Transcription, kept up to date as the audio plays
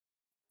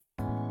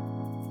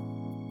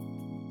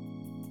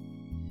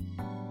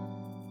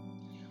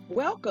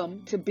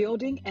Welcome to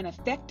Building an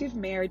Effective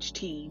Marriage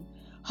Team,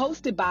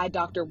 hosted by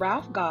Dr.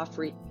 Ralph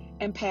Godfrey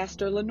and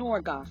Pastor Lenore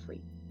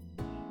Godfrey.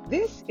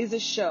 This is a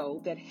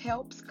show that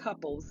helps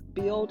couples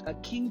build a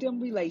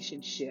kingdom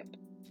relationship.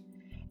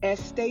 As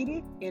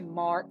stated in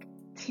Mark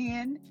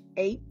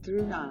 10:8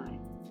 through 9,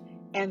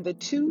 and the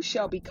two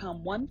shall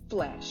become one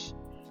flesh.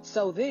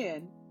 So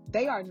then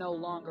they are no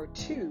longer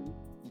two,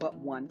 but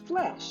one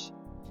flesh.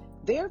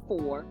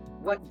 Therefore,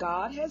 what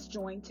God has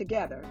joined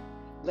together,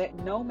 let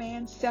no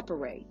man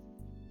separate.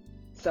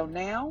 So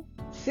now,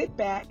 sit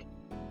back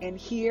and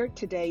hear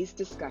today's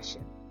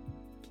discussion.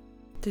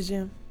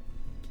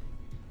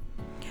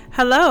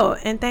 Hello,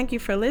 and thank you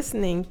for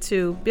listening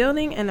to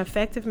Building an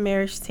Effective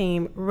Marriage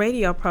Team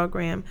radio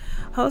program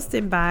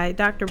hosted by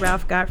Dr.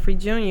 Ralph Godfrey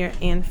Jr.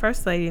 and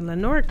First Lady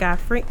Lenore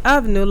Godfrey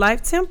of New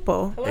Life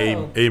Temple.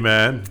 Hello.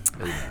 Amen.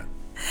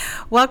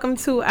 Welcome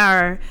to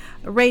our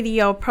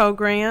radio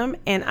program,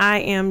 and I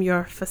am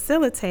your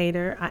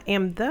facilitator. I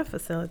am the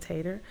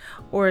facilitator,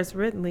 Oris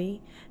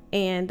Ridley,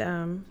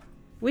 and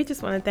we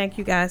just want to thank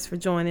you guys for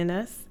joining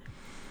us.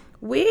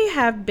 We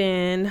have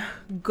been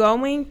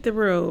going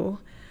through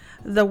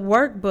the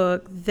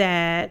workbook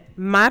that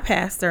my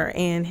pastor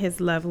and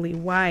his lovely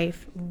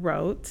wife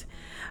wrote.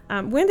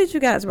 When did you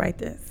guys write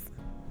this?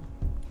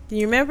 Do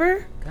you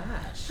remember?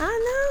 Gosh.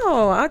 I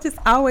know. I just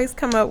always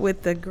come up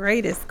with the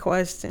greatest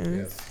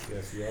questions.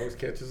 Yes, you always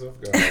catch us off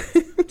guard.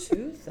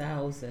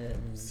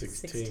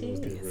 2016 was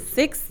the original.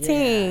 16.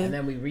 Yeah, and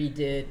then we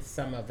redid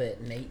some of it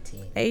in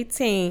 18. It's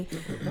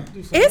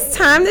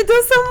time to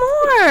do some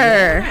more.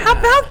 Yeah. How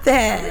about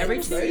that?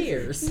 Every 2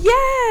 years.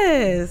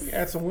 Yes.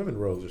 Add some women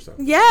roles or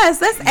something.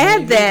 Yes, let's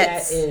add Maybe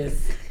that.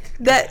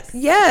 That is.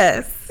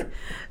 Yes.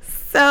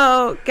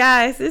 So,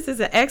 guys, this is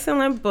an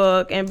excellent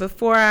book. And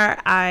before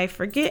I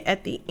forget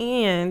at the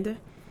end,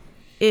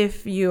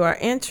 if you are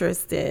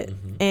interested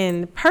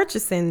in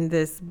purchasing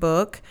this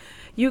book,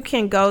 you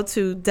can go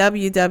to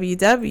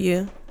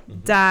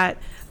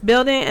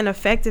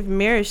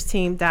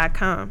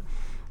www.buildinganeffectivemarriageteam.com.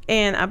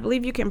 And I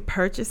believe you can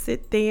purchase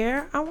it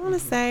there. I want to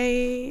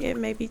say it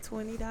may be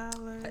 $20. I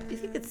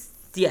think it's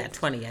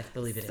 20. I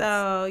believe it is.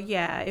 So,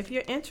 yeah, if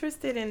you're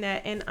interested in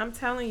that, and I'm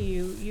telling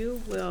you,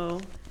 you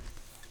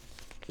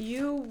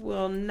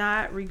will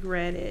not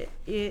regret it.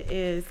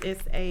 It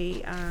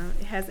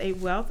has a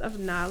wealth of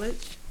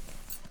knowledge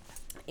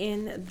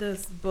in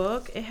this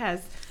book. It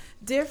has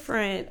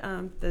different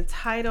the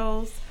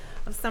titles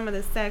of some of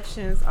the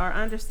sections are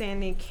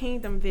Understanding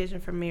Kingdom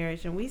Vision for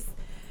Marriage, and we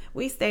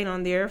stayed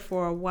on there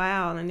for a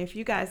while. And if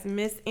you guys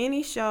miss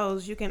any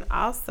shows, you can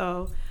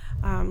also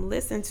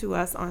listen to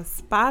us on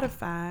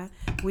Spotify.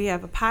 We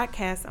have a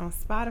podcast on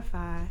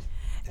Spotify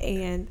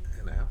and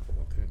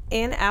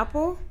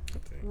Apple.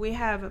 We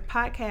have a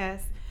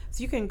podcast,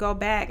 so you can go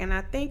back, and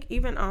I think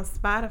even on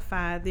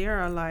Spotify there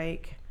are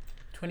like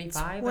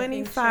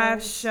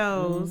 25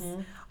 shows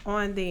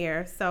on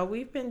there. So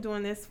we've been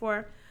doing this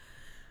for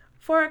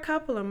a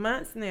couple of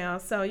months now,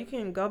 so you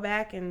can go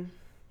back and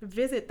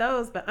visit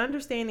those. But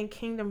understanding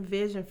kingdom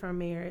vision for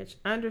marriage,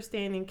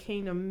 understanding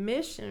kingdom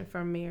mission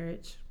for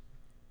marriage,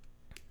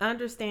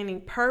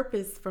 understanding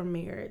purpose for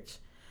marriage,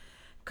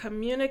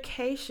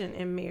 communication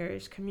in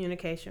marriage,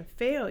 communication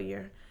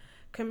failure,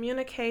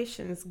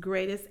 communication's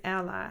greatest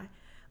ally,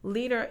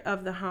 leader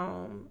of the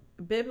home,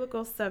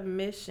 biblical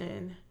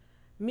submission,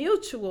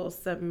 mutual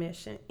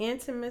submission,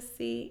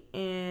 intimacy,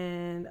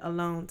 and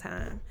alone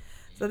time.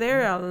 So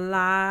there are a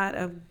lot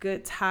of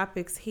good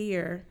topics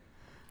here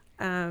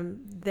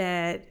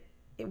that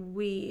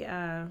we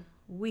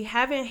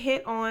haven't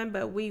hit on,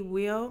 but we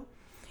will.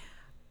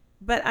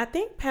 But I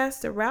think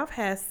Pastor Ralph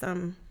has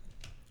some.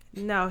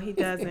 No, he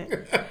doesn't.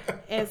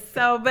 And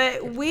so,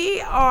 but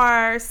we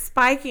are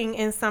spiking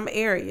in some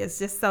areas,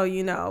 just so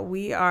you know.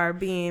 We are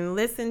being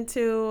listened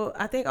to,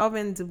 I think, over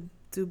in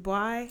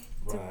Dubai.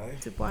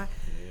 Dubai.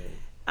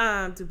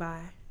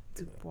 Dubai.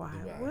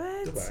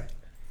 What? Dubai.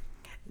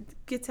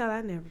 Could tell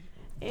I never.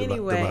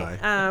 Anyway,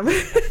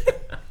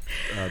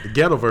 the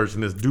ghetto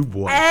version is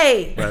Dubois.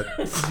 Hey, But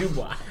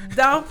Dubois.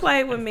 don't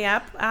play with me. I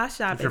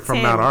shop if you're at from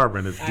 10. Mount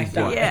Auburn, it's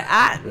Dubois.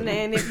 Yeah,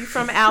 and if you're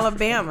from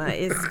Alabama,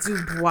 it's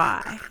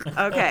Dubois.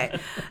 Okay,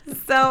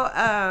 so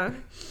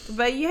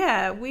but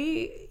yeah,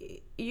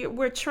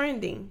 we're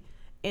trending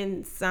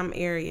in some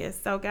areas.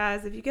 So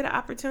guys, if you get an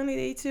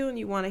opportunity to and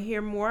you want to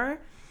hear more,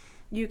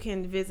 you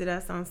can visit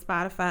us on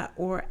Spotify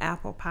or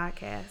Apple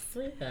Podcasts.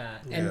 Yeah.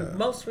 And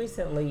most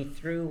recently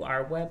through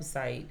our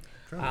website,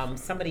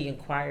 somebody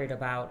inquired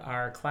about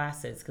our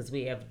classes because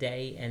we have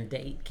day and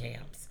date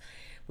camps.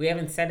 We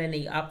haven't set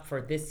any up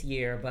for this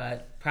year,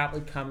 but probably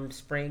come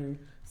spring,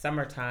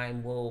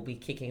 summertime, we'll be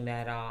kicking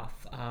that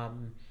off.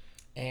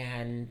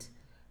 And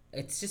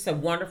it's just a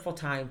wonderful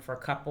time for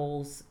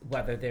couples,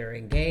 whether they're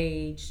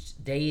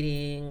engaged,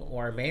 dating,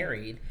 or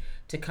married,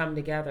 to come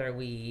together.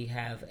 We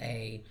have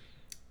a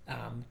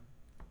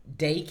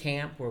day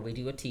camp where we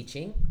do a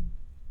teaching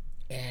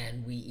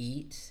and we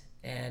eat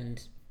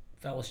and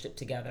fellowship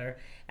together.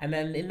 And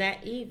then in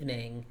that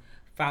evening,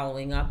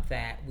 following up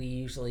that, we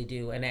usually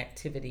do an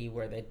activity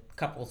where the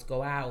couples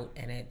go out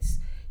and it's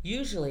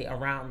usually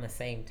around the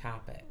same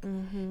topic.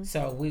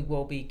 So we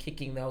will be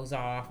kicking those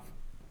off.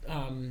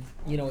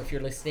 If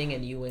you're listening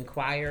and you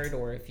inquired,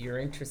 or if you're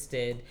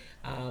interested,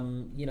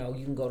 you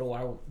can go to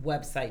our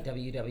website,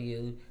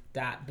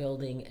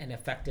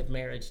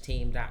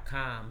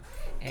 www.buildinganeffectivemarriageteam.com,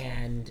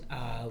 and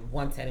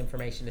once that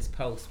information is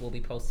posted, we'll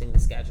be posting the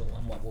schedule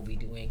on what we'll be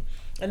doing,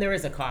 and there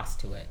is a cost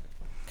to it.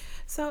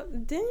 So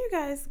didn't you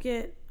guys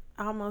get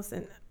almost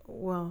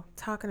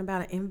talking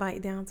about an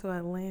invite down to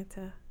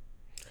Atlanta,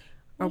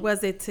 or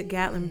was it to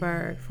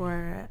Gatlinburg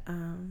for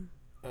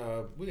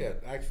we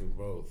had actually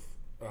both.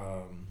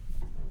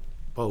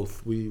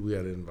 We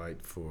had an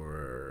invite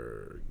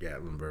for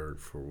Gatlinburg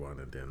for one,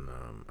 and then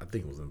I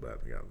think it was in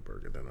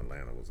Gatlinburg, and then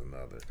Atlanta was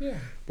another. Yeah.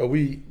 But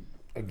we,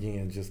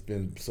 again, just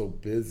been so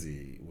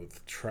busy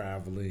with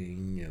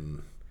traveling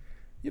and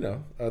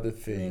other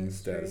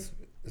things that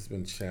it's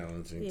been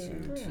challenging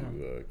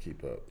to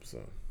keep up. So,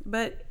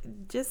 but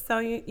just so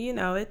you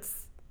know,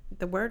 it's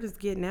the word is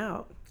getting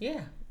out.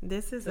 Yeah,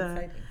 this is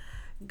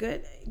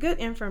good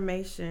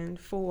information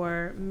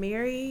for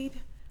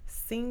married,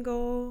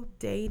 single,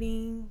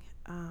 dating,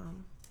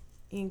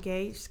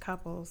 engaged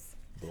couples.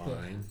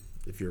 Blind.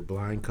 If you're a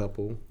blind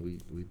couple, we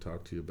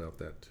talk to you about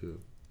that too.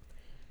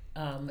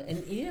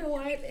 And you know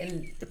what?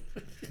 And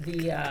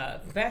the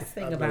best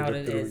thing about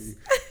it is,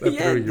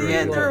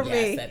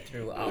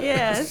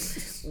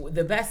 Yes.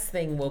 The best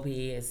thing will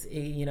be is,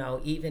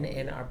 even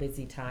in our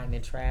busy time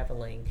in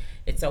traveling,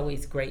 it's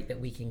always great that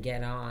we can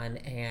get on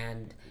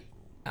and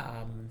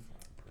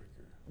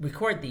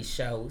record these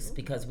shows,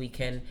 because we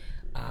can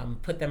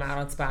put them out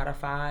on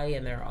Spotify,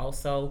 and they're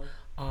also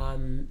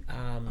on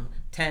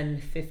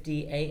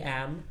 10:50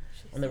 a.m.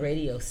 on the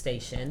radio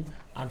station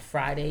on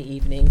Friday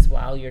evenings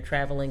while you're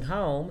traveling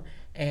home.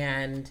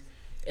 And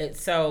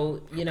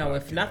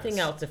if nothing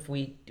else, if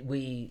we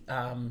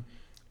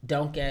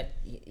don't get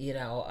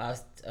a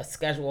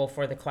schedule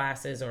for the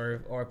classes,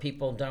 or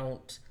people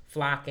don't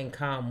flock and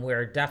come,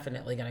 we're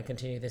definitely going to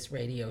continue this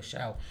radio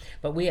show.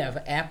 But we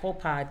have Apple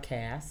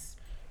Podcasts,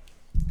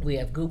 we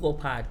have Google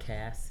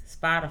Podcasts,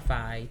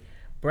 Spotify,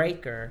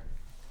 Breaker,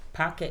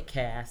 Pocket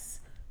Casts,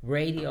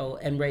 Radio,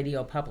 and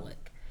Radio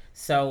Public.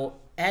 So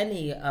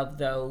any of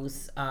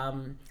those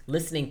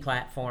listening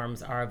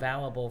platforms are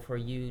available for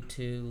you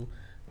to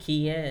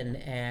key in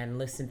and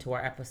listen to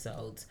our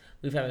episodes.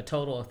 We've had a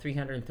total of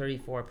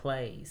 334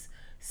 plays.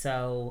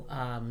 So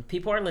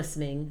people are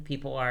listening,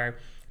 people are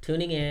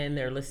tuning in,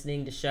 they're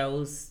listening to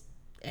shows,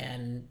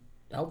 and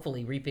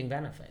hopefully reaping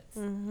benefits.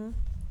 Mm-hmm.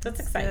 That's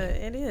exciting.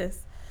 It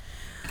is.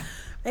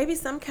 Maybe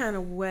some kind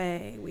of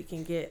way we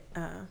can get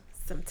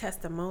some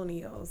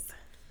testimonials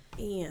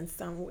in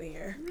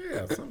somewhere.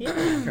 Yeah, some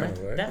kind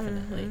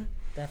of way.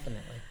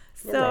 Definitely.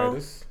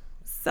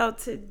 So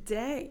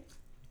today,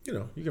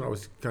 you can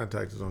always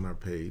contact us on our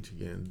page,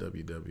 again,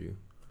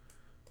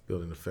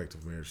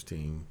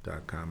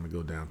 www.buildingeffectivemarriageteam.com, and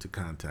go down to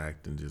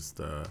contact and just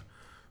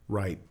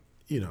write,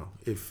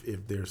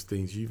 if there's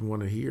things you even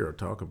want to hear or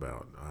talk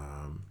about.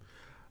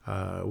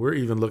 We're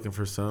even looking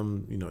for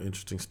some,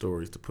 interesting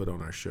stories to put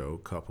on our show,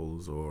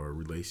 couples or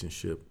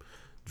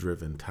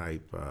relationship-driven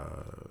type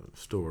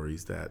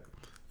stories that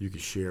you can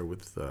share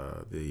with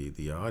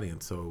the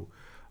audience. So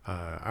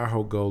our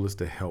whole goal is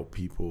to help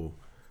people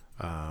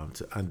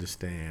to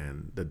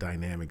understand the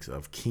dynamics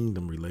of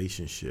kingdom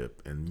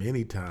relationship. And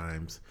many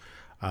times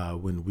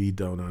when we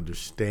don't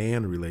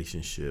understand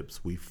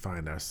relationships, we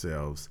find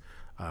ourselves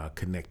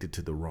connected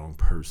to the wrong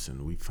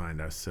person. We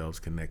find ourselves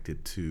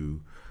connected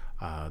to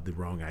the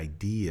wrong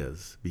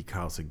ideas,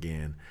 because,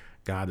 again,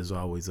 God is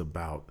always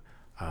about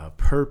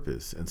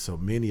purpose. And so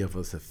many of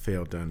us have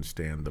failed to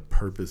understand the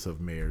purpose of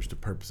marriage, the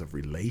purpose of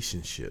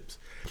relationships.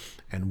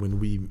 And when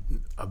we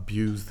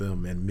abuse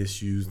them and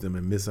misuse them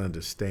and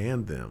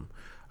misunderstand them,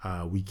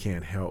 we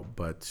can't help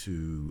but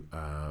to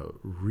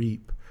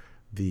reap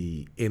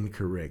the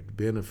incorrect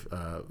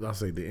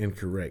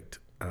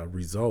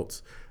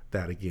results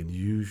that, again,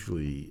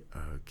 usually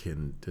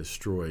can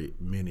destroy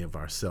many of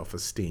our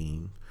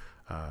self-esteem,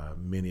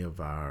 many of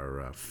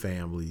our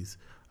families,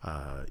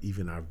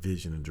 even our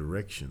vision and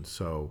direction.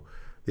 So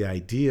the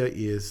idea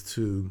is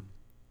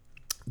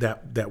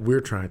that we're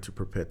trying to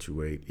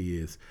perpetuate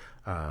is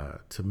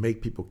to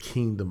make people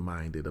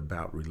kingdom-minded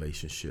about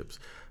relationships.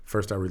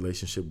 First, our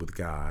relationship with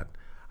God,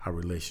 our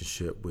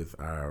relationship with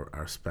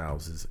our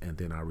spouses, and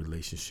then our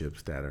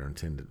relationships that are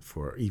intended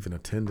for even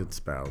attendant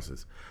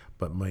spouses,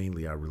 but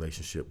mainly our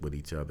relationship with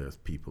each other as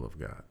people of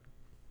God.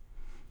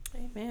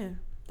 Amen.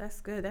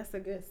 That's good. That's a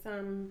good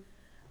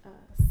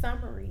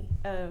summary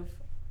of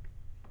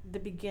the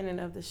beginning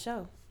of the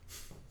show.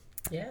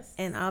 Yes.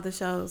 And all the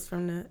shows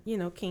from the,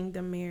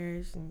 Kingdom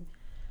Marriage and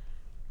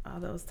all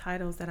those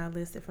titles that I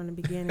listed from the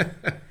beginning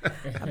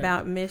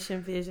about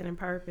mission, vision, and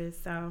purpose.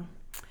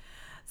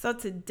 So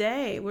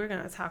today we're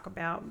going to talk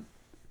about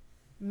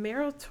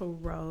marital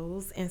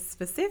roles, and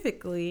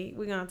specifically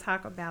we're going to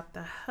talk about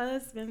the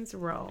husband's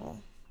role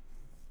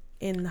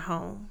in the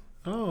home.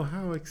 Oh,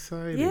 how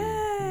exciting.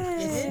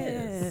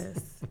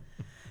 Yes.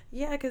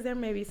 Yeah, because there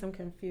may be some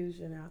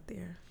confusion out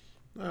there.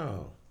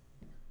 Oh.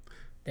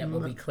 that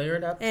will be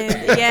cleared up And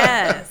today.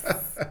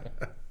 yes,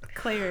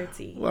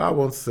 clarity. Well, I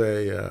won't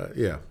say,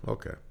 yeah,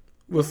 okay.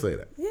 We'll say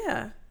that.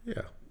 Yeah,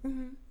 Yeah.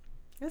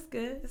 that's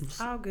good. It's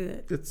all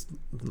good. It's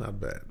not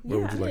bad. Where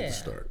would you like Yeah. to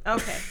start?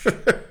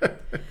 Okay.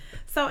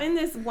 So in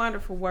this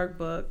wonderful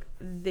workbook,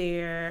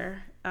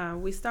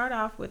 we start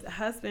off with the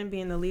husband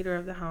being the leader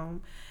of the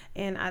home.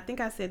 And I think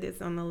I said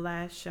this on the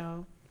last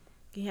show.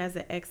 He has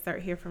an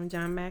excerpt here from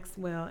John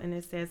Maxwell, and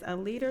it says, "A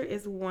leader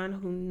is one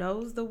who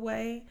knows the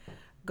way,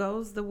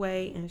 goes the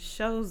way, and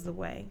shows the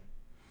way."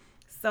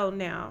 So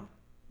now,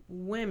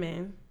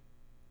 women,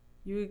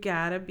 you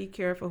gotta be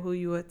careful who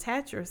you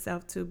attach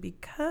yourself to,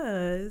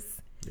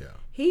 because Yeah.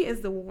 he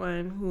is the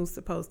one who's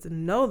supposed to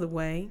know the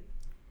way,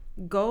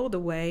 go the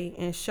way,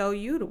 and show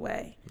you the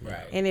way.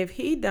 Right. And if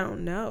he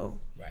don't know,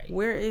 Right.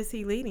 where is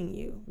he leading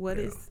you? What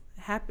Yeah. is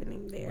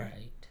happening there?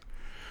 Right.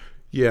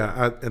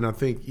 Yeah, I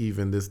think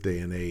even this day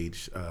and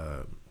age,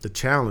 the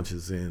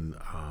challenges in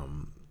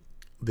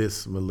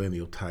this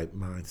millennial type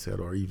mindset,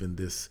 or even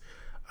this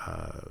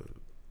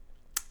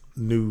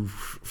new,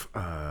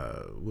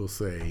 we'll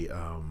say,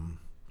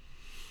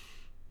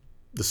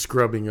 the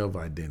scrubbing of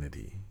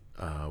identity,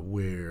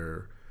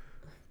 where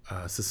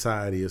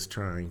society is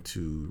trying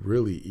to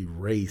really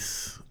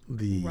erase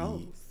the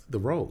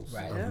roles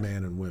Right. of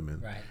man and women.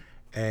 Right.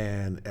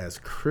 And as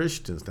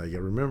Christians, now you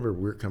gotta remember,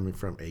 we're coming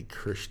from a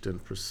Christian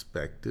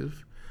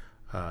perspective,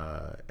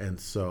 and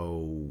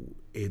so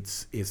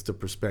it's the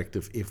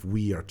perspective, if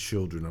we are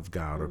children of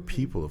God or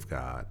people of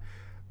God,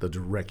 the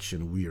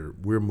direction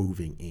we're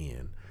moving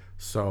in.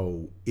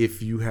 So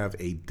if you have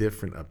a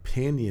different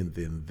opinion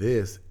than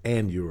this,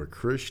 and you're a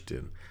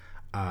Christian,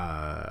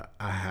 I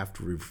have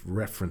to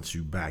reference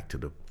you back to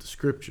the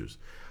scriptures.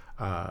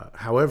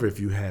 However,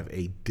 if you have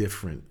a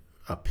different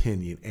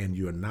opinion and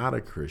you're not a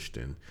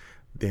Christian,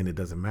 then it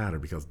doesn't matter,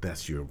 because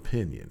that's your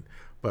opinion.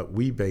 But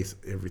we base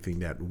everything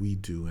that we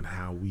do and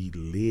how we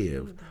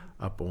live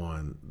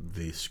upon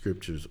the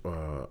scriptures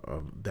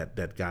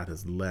that God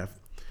has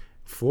left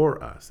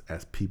for us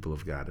as people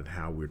of God, and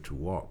how we're to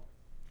walk.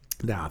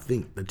 Now, I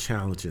think the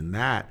challenge in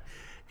that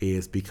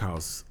is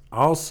because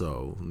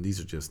also, and these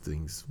are just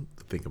things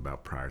to think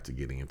about prior to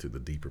getting into the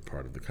deeper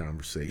part of the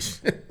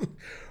conversation,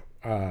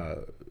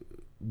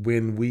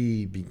 when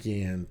we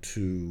began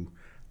to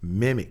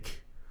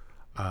mimic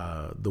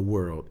the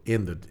world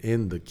in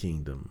the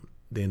kingdom,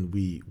 then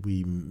we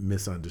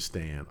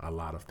misunderstand a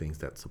lot of things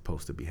that's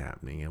supposed to be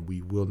happening, and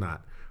we will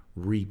not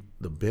reap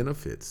the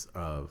benefits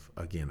of,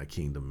 again, a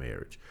kingdom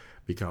marriage.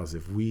 Because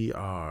if we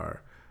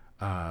are,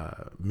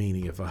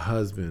 meaning if a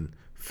husband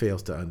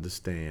fails to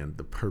understand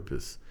the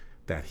purpose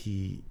that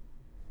he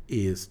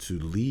is to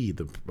lead,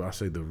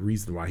 the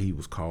reason why he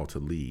was called to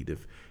lead,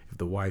 if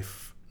the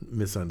wife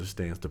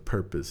misunderstands the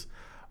purpose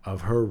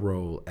of her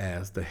role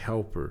as the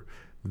helper,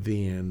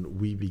 then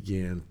we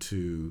begin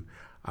to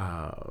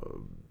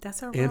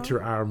That's her role.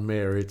 enter our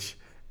marriage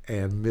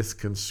and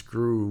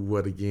misconstrue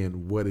what it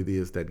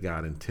is that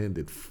God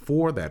intended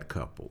for that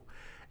couple.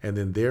 And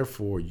then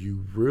therefore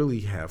you really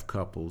have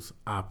couples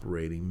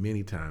operating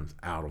many times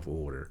out of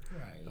order,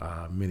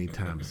 Right. many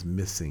times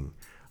missing,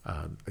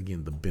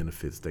 again, the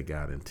benefits that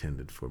God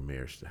intended for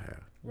marriage to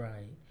have.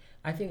 Right.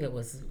 I think it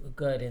was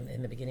good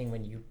in the beginning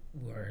when you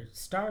were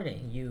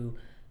starting, you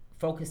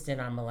focused in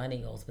on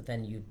millennials, but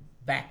then you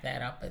backed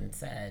that up and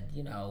said,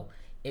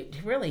 it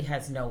really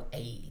has no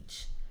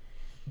age.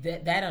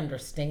 That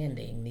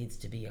understanding needs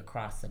to be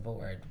across the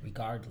board,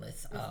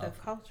 regardless It's of the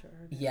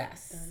culture.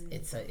 Yes,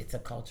 it's a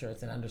culture,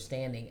 it's an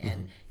understanding,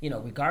 and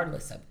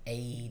regardless of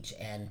age,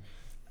 and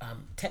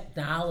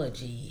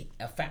technology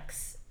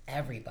affects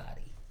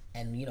everybody,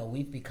 and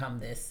we've become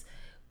this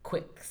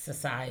quick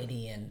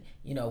society, and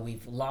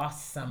we've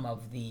lost some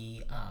of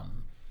the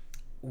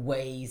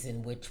ways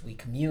in which we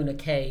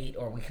communicate,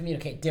 or we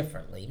communicate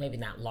differently. Maybe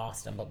not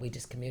lost them, but we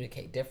just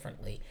communicate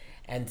differently,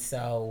 and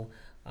so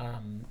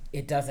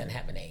it doesn't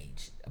have an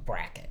age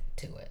bracket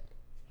to it.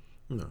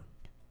 No.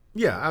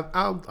 Yeah,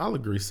 I'll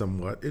agree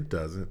somewhat. It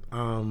doesn't.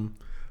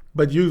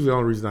 But usually the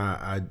only reason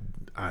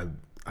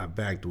I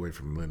backed away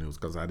from millennials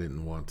because I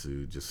didn't want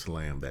to just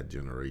slam that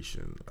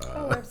generation.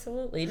 Oh,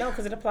 absolutely. No,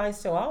 because it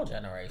applies to all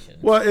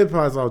generations. Well, it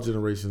applies to all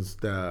generations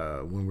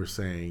when we're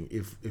saying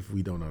if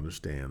we don't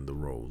understand the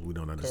roles, we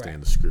don't understand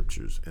Correct. the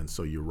scriptures. And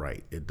so you're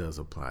right. It does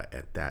apply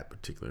at that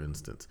particular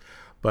instance.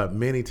 But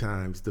many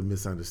times the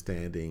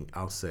misunderstanding,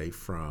 I'll say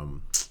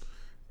from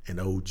an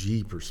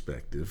OG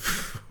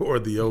perspective or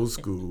the old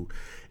school,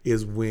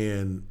 is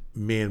when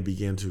men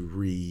begin to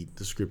read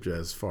the scripture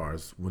as far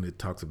as when it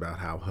talks about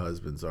how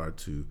husbands are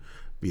to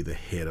be the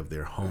head of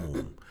their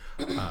home.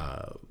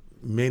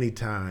 Many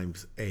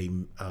times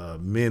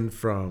men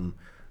from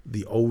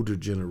the older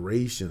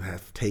generation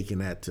have taken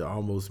that to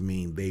almost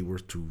mean they were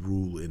to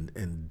rule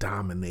and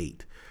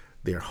dominate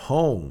their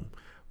home.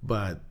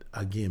 But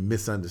again,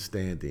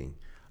 misunderstanding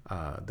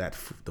that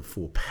the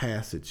full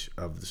passage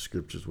of the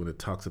scriptures when it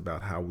talks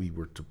about how we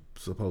were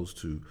supposed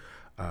to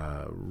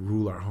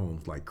rule our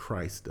homes like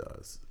Christ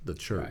does, the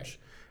church. Right.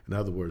 In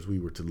other words, we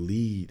were to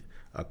lead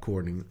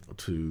according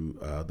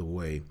to the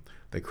way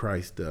that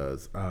Christ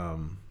does.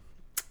 I'm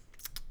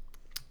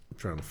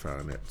trying to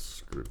find that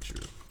scripture.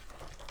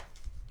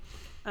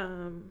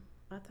 I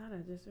thought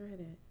I just read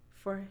it.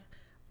 For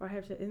I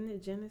have to, isn't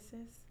it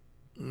Genesis?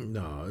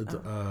 No, it's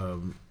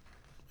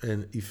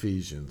in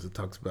Ephesians. It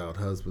talks about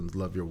husbands,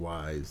 love your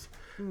wives,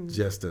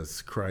 just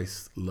as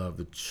Christ loved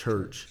the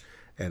church,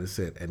 and it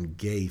said, and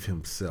gave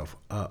himself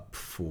up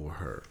for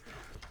her.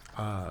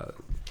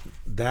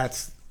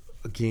 That's,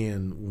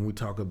 again, when we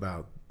talk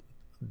about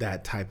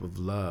that type of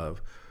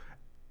love,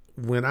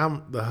 when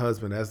I'm the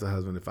husband, as the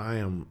husband, if I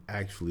am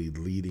actually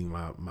leading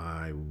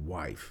my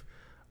wife,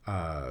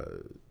 or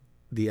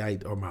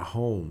my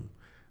home,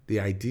 the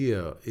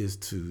idea is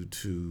to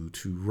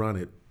run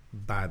it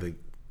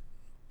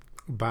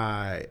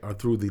by or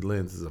through the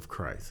lenses of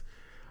Christ.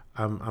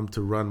 I'm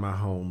to run my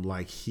home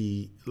like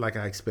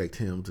I expect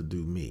him to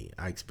do me.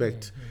 I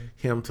expect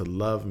him to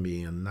love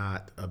me and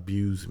not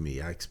abuse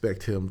me. I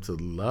expect him to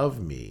love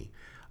me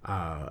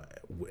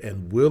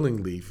and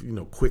willingly,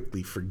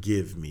 quickly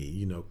forgive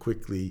me.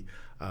 Quickly,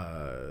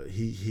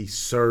 he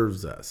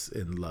serves us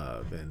in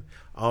love and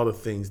all the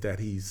things that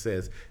he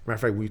says. Matter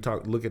of fact, we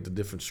look at the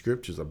different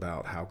scriptures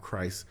about how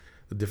Christ,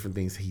 the different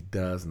things he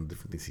does and the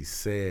different things he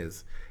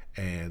says,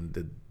 and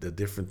the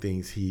different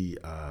things he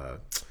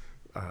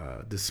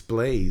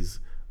displays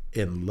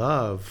in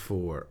love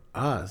for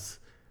us.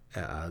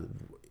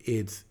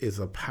 It's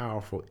a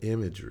powerful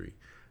imagery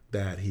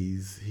that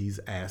he's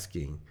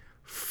asking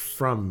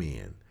from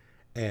men,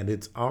 and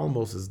it's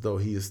almost as though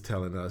he is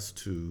telling us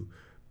to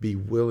be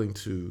willing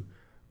to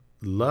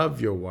love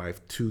your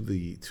wife to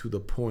the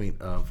point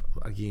of,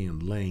 again,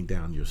 laying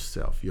down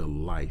yourself, your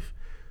life.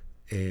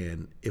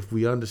 And if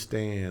we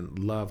understand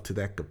love to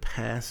that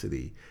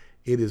capacity,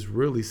 it is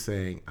really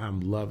saying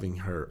I'm loving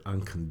her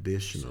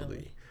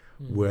unconditionally,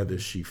 whether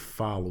she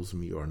follows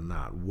me or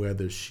not,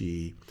 whether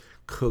she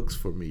cooks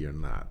for me or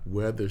not,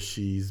 whether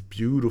she's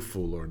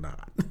beautiful or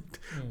not,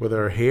 whether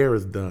her hair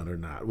is done or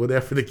not,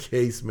 whatever the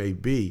case may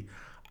be,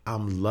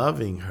 I'm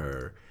loving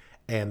her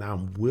and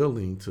I'm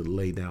willing to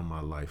lay down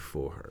my life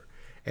for her.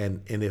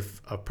 And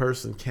if a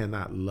person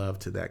cannot love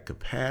to that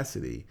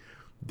capacity,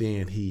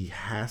 then he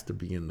has to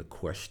begin to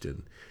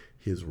question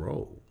his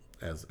role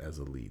as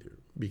a leader,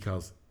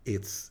 because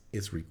it's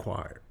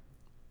required.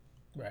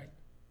 Right.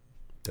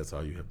 That's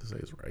all you have to say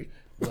is right.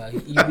 Well,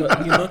 you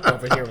looked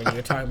over here when you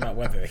were talking about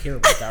whether the hair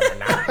was done or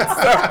not. So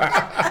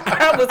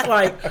I was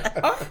like,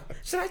 oh,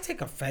 should I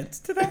take offense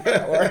to that?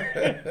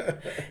 Or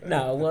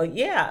no? Well,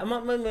 yeah,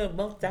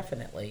 most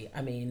definitely.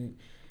 I mean,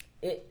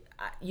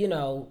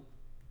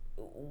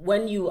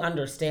 when you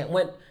understand,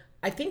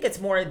 I think it's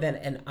more than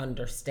an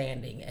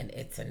understanding, and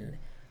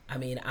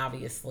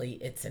obviously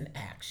it's an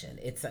action.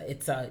 It's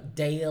a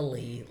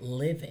daily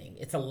living.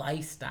 It's a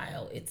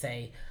lifestyle. It's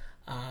a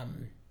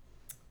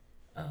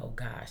oh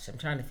gosh, I'm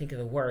trying to think of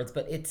the words,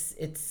 but it's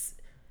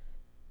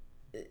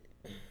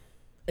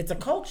a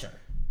culture.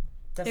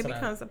 It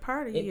becomes a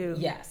part of you.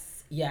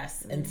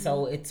 Yes. And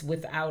so it's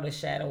without a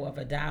shadow of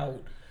a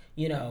doubt,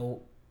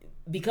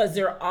 because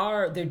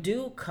there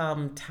do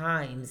come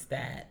times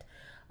that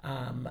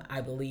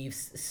I believe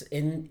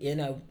in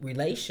a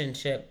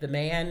relationship, the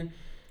man,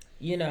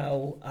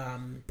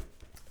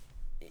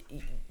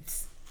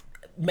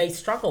 may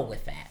struggle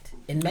with that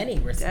in many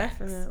respects.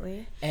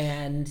 Definitely.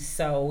 And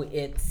so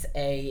it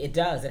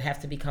has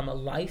to become a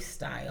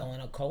lifestyle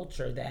and a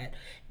culture that,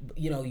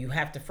 you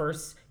have to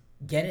first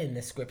get in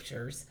the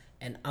scriptures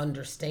and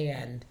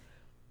understand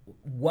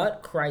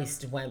what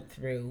Christ went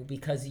through,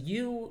 because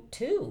you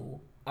too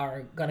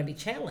are going to be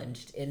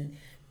challenged in,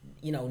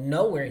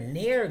 nowhere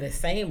near the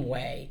same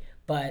way,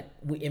 but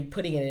in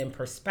putting it in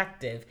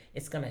perspective,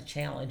 it's going to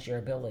challenge your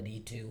ability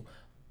to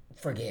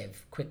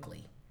forgive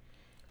quickly,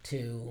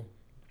 to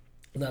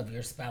love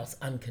your spouse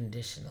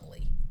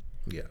unconditionally.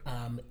 Yeah.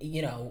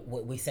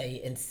 What we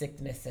say in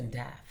sickness and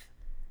death,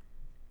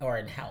 or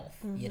in health,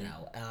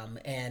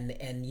 and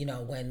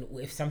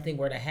if something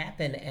were to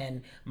happen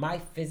and my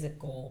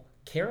physical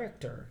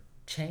character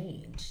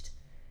changed,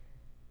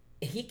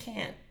 he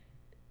can't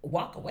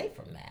walk away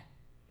from that.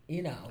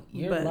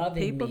 You're but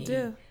loving people me,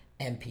 do.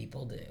 and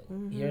people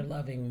do. You're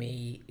loving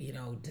me,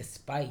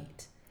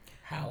 despite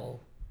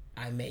how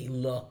I may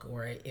look,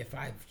 or if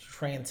I've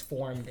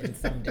transformed in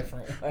some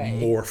different way.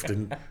 Morphed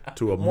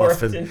into a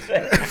muffin.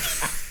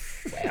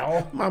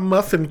 Well, my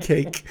muffin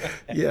cake.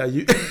 Yeah,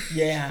 you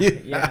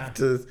have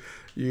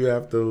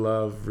to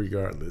love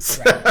regardless.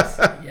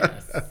 Right.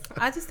 Yes.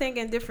 I just think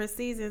in different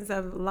seasons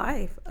of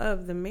life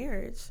of the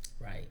marriage,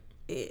 right,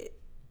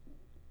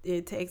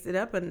 it takes it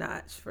up a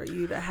notch for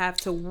you to have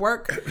to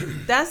work.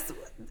 That's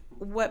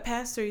what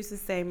Pastor used to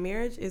say.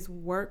 Marriage is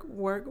work.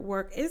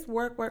 It's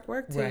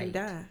work till you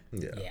die.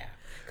 Yeah.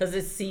 Because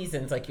it's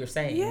seasons, like you're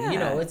saying.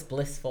 Yeah. It's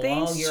blissful.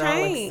 Things You're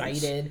change. all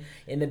excited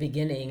in the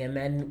beginning, and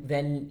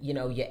then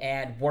you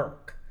add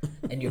work,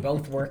 and you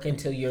both work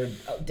until you're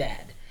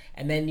dead.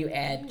 And then you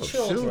add Oh,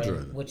 children,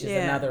 children. which is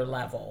Yeah. another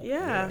level.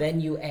 Yeah.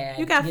 Then you add,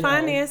 You got know,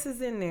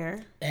 finances in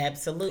there.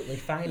 absolutely,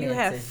 finances. You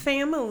have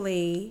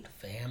family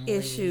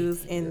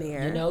issues in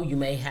there. You know, you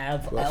may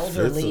have Well,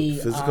 elderly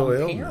physical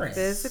ailments. parents,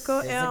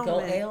 Physical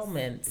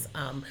ailments.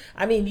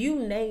 I mean, you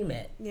name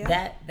it.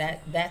 Yeah.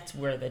 That's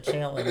where the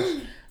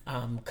challenge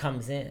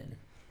comes in.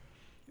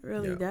 It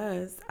really Yeah.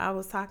 does. I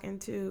was talking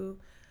to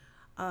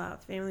a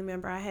family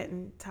member I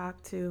hadn't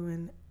talked to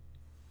in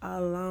a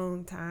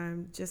long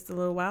time, just a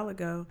little while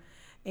ago.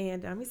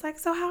 And he's like,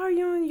 so how are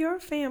you and your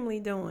family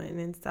doing?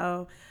 And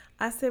so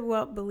I said,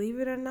 well, believe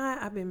it or not,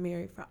 I've been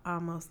married for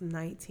almost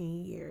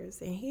 19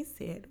 years. And he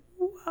said,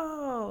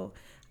 whoa,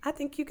 I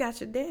think you got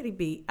your daddy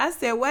beat. I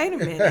said, wait a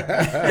minute.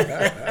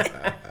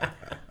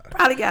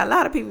 Probably got a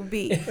lot of people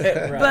beat.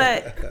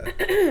 But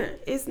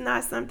it's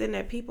not something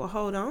that people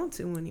hold on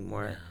to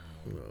anymore.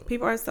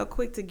 People are so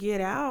quick to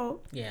get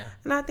out. Yeah.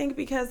 And I think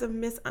because of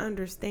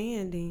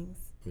misunderstandings,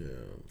 Yeah.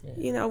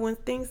 you know, when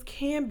things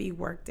can be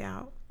worked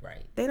out,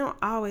 Right. they don't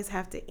always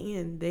have to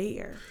end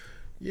there.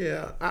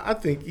 Yeah, I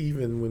think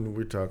even when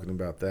we're talking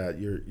about that,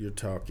 you're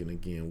talking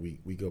again.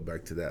 We go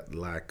back to that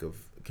lack of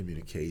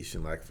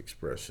communication, lack of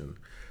expression.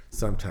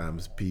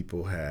 Sometimes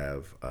people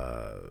have,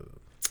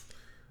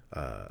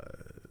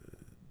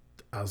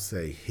 I'll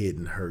say,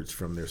 hidden hurts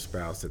from their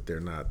spouse that they're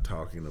not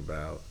talking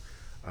about,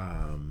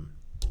 and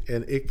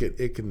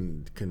it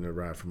can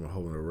arise from a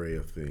whole array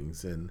of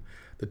things. And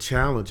the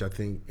challenge, I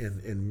think,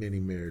 in many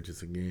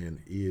marriages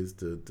again is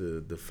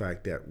the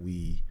fact that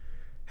we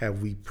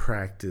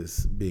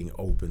practice being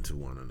open to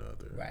one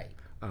another. Right.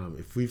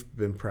 If we've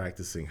been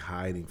practicing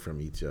hiding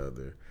from each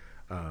other,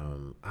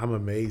 I'm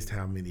amazed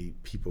how many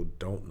people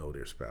don't know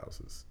their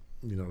spouses.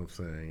 You know what I'm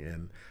saying?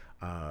 And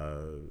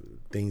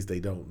things they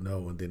don't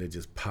know, and then it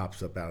just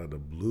pops up out of the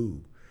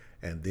blue,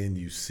 and then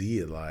you see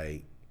it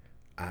like,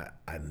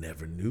 I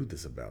never knew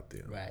this about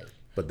them. Right.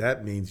 But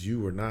that means you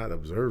were not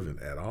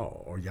observant at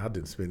all, or y'all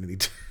didn't spend any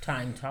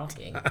Time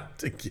talking.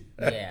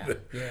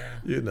 together. Yeah.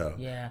 You know.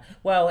 Yeah.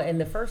 Well,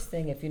 and the first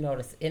thing, if you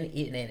notice, in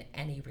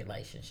any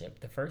relationship,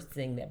 the first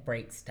thing that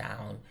breaks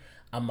down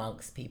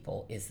amongst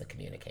people is the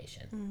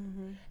communication.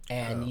 Mm-hmm.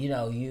 And you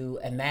know,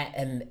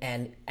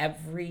 and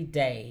every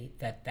day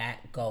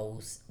that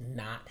goes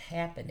not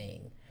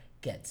happening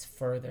gets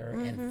further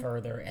and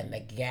further, and the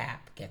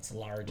gap gets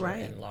larger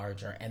and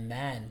larger, and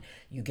then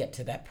you get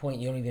to that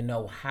point you don't even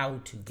know how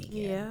to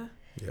begin. Yeah.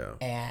 Yeah.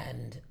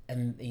 And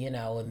you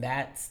know, and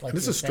that's like And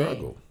it's you're a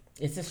struggle.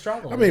 saying, it's a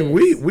struggle. I It mean,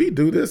 is. we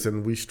do this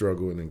and we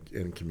struggle in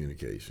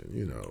communication,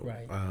 you know,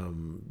 Right.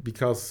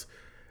 Because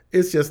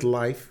it's just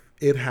life.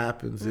 It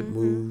happens. It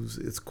moves.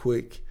 It's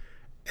quick,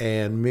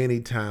 and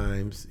many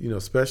times, you know,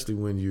 especially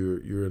when you're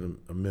in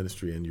a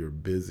ministry and you're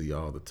busy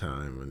all the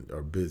time,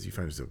 or busy, you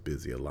find yourself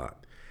busy a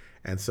lot,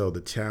 and so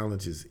the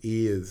challenge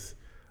is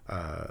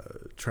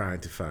trying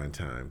to find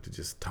time to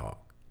just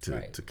talk,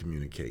 to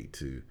communicate,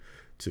 to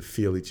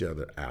feel each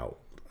other out.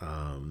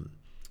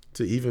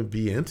 To even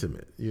be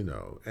intimate, you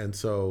know, and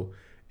so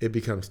it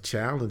becomes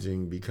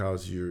challenging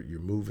because you're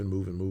moving,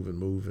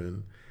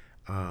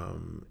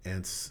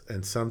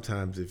 and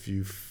sometimes if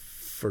you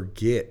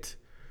forget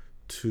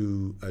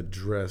to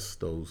address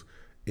those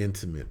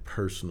intimate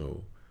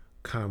personal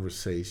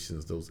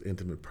conversations, those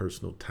intimate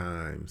personal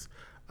times,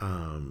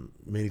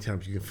 many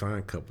times you can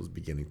find couples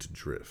beginning to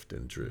drift,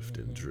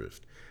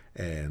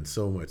 and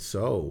so much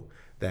so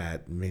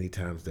that many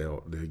times they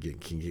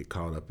can get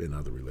caught up in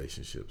other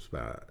relationships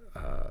by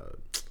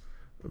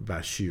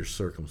sheer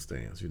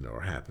circumstance, you know,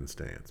 or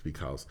happenstance,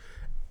 because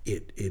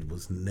it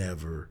was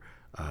never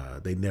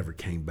they never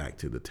came back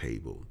to the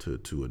table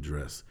to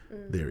address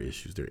their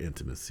issues, their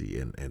intimacy,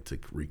 and to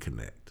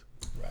reconnect.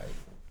 Right.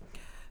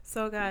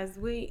 So guys,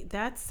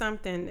 that's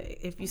something,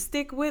 if you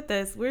stick with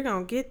us, we're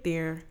going to get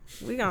there.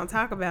 We're going to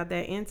talk about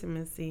that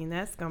intimacy, and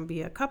that's going to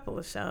be a couple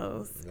of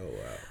shows. Oh,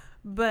 wow.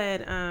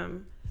 But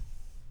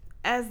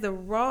as the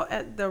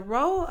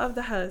role of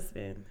the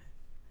husband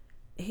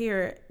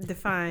here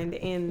defined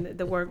in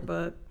the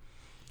workbook,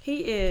 he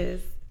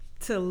is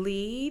to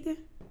lead.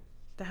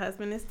 The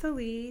husband is to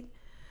lead.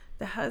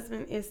 The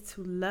husband is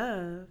to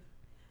love,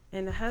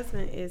 and the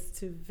husband is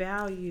to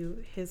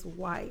value his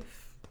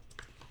wife.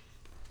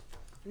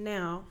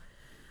 Now,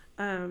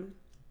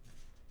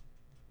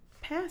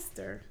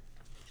 Pastor,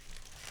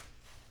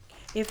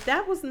 if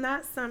that was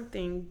not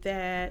something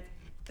that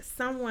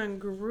someone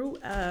grew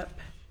up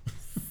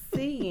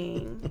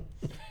seeing,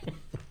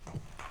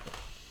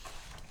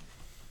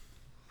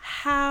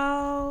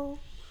 how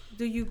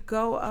do you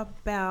go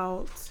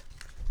about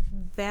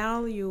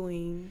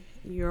valuing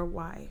your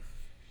wife?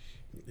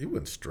 You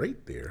went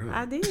straight there, huh?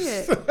 I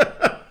did.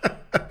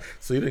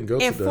 So you didn't go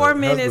In to the 4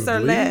 minutes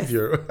husband or less.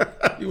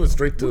 You went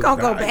straight to We're going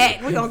to go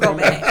back. We're going to go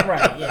back.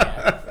 Right.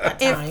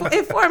 Yeah.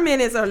 In 4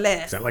 minutes or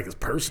less. Sound like it's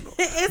personal.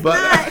 It's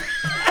But-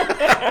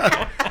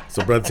 not.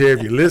 So, Brother Terry,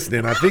 if you're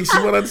listening, I think she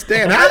will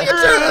understand. How do you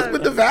get your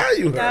husband to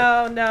value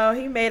her? No.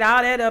 He made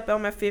all that up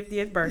on my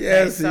 50th birthday.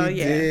 Yes, so, he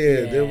yeah.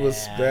 did. It was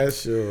Yeah.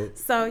 special.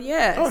 So,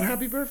 yes. Oh, and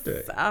happy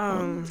birthday.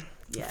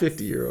 Yes.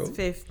 50-year-old.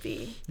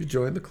 50. You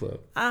joined the club.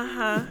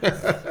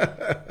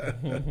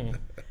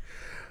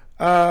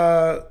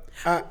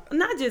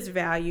 Not just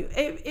value.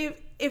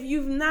 If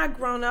you've not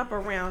grown up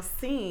around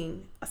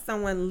seeing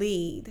someone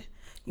lead,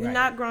 you've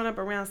not grown up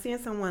around seeing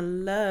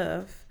someone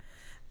love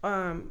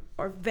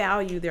or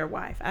value their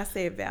wife. I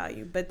say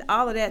value, but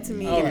all of that to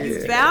me, if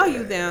you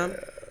value them,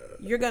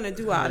 you're going to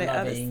do all that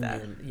other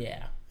stuff.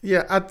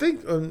 Yeah, I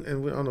think,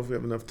 and we don't know if we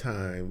have enough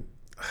time,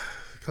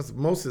 because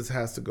most of this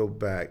has to go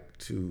back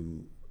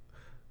to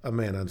a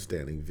man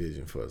understanding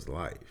vision for his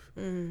life.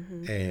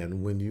 Mm-hmm.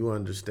 And when you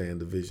understand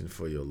the vision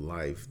for your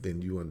life,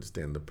 then you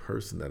understand the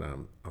person that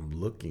I'm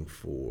looking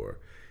for.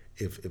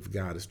 If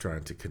God is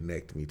trying to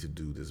connect me to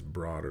do this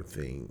broader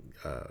thing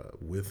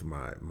with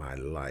my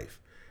life,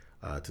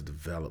 to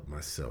develop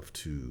myself,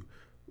 to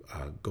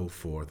go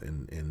forth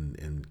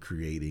in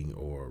creating,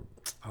 or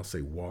I'll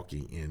say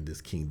walking in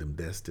this kingdom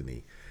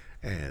destiny,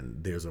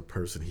 and there's a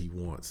person he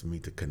wants me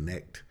to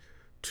connect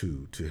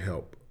to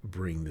help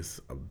bring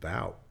this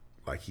about,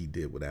 like he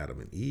did with Adam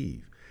and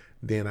Eve,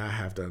 then I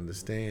have to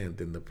understand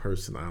then the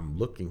person I'm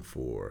looking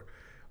for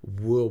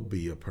will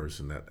be a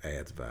person that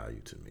adds value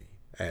to me,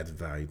 adds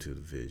value to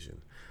the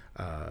vision.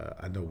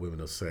 I know women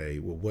will say,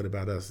 well, what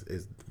about us?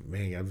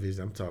 Man, our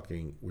vision,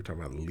 we're talking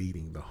about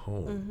leading the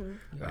home.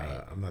 Mm-hmm.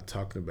 Right. I'm not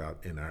talking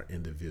about in our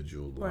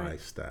individual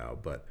lifestyle,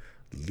 but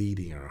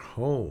leading our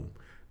home,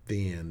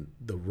 then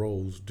the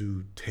roles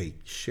do take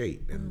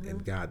shape,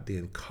 and God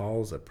then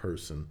calls a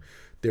person.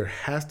 There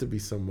has to be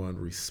someone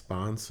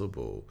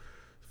responsible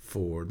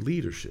for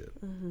leadership.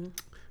 Mm-hmm.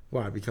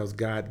 Why? Because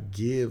God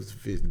gives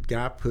vision.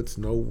 God puts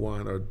no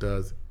one, or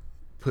does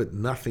put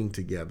nothing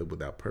together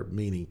without purpose,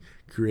 meaning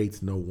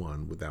creates no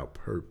one without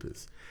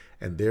purpose.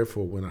 And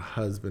therefore, when a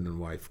husband and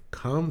wife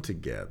come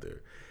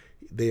together,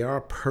 they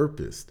are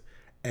purposed.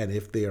 And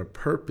if they are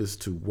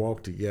purposed to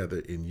walk together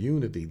in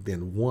unity,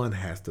 then one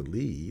has to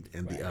lead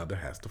and the other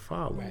has to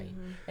follow. Right.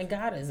 Mm-hmm. And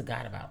God is a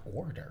God about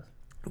order.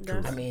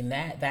 Correct. I mean,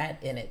 that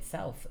in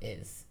itself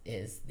is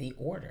the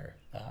order.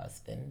 The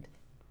husband,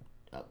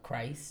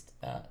 Christ,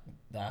 the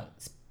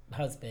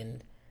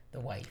husband, the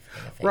wife,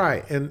 and the family.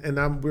 Right.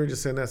 And we're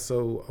just saying that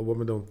so a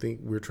woman don't think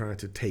we're trying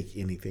to take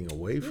anything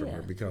away from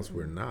her, because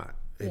we're not.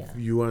 If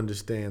you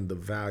understand the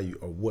value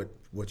of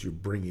what you're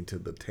bringing to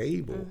the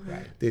table,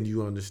 then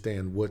you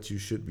understand what you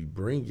should be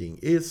bringing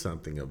is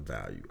something of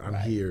value. I'm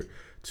here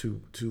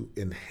to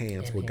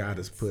enhance what God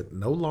has put.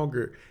 No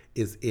longer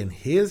is in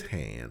his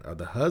hand or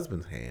the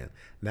husband's hand.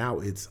 Now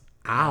it's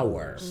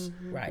ours.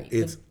 Mm-hmm. Right.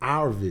 It's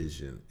our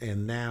vision.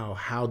 And now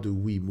how do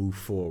we move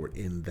forward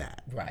in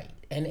that? Right.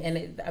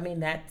 And I mean,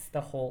 that's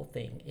the whole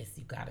thing, is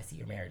you got to see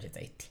your marriage as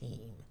a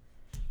team.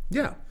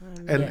 Yeah.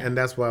 And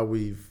that's why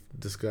we've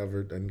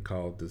discovered and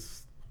called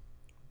this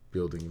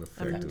Building an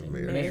Effective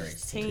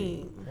Marriage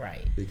Team.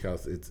 Right.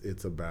 Because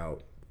it's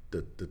about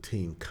the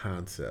team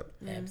concept.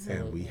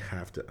 Absolutely. And we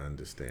have to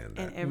understand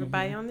that. And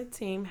everybody on the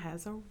team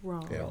has a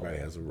role. Everybody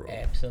has a role.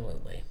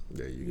 Absolutely.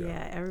 There you go.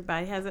 Yeah,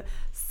 everybody has a.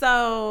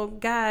 So,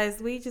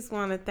 guys, we just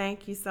want to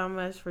thank you so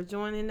much for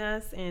joining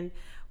us. And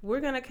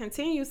we're going to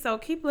continue. So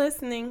keep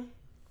listening,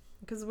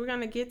 because we're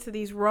going to get to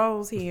these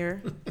roles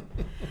here.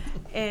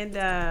 And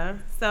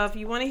so if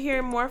you want to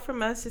hear more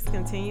from us, just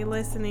continue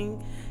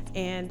listening,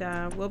 and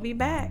we'll be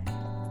back.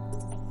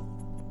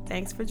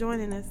 Thanks for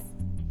joining us.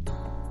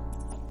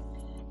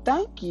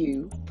 Thank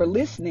you for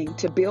listening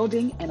to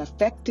Building an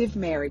Effective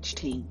Marriage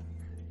Team.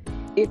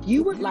 If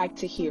you would like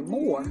to hear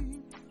more,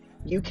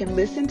 you can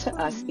listen to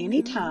us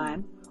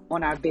anytime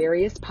on our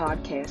various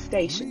podcast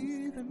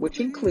stations, which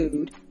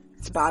include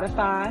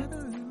Spotify,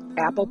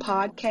 Apple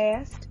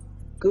Podcast,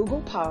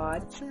 Google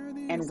Pod,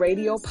 and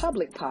Radio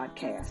Public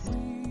Podcast.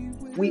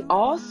 We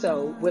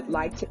also would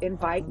like to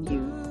invite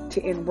you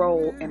to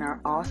enroll in our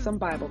awesome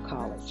Bible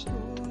College.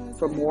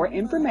 For more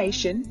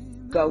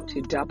information, go to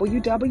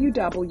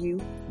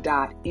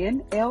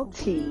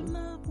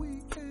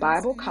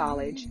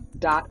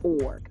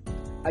www.nltbiblecollege.org.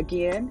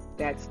 Again,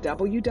 that's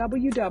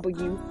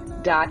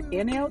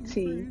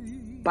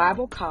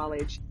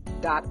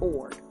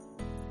www.nltbiblecollege.org.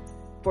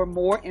 For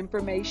more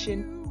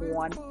information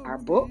on our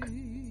book,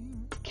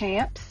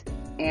 camps,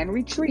 and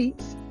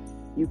retreats,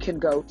 you can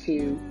go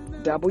to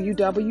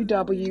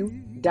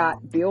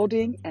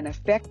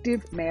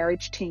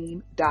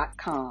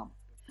www.buildinganeffectivemarriageteam.com.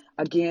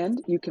 Again,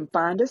 you can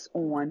find us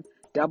on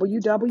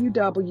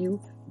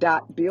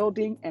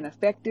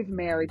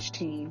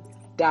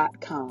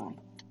www.buildinganeffectivemarriageteam.com.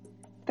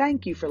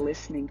 Thank you for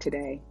listening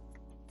today.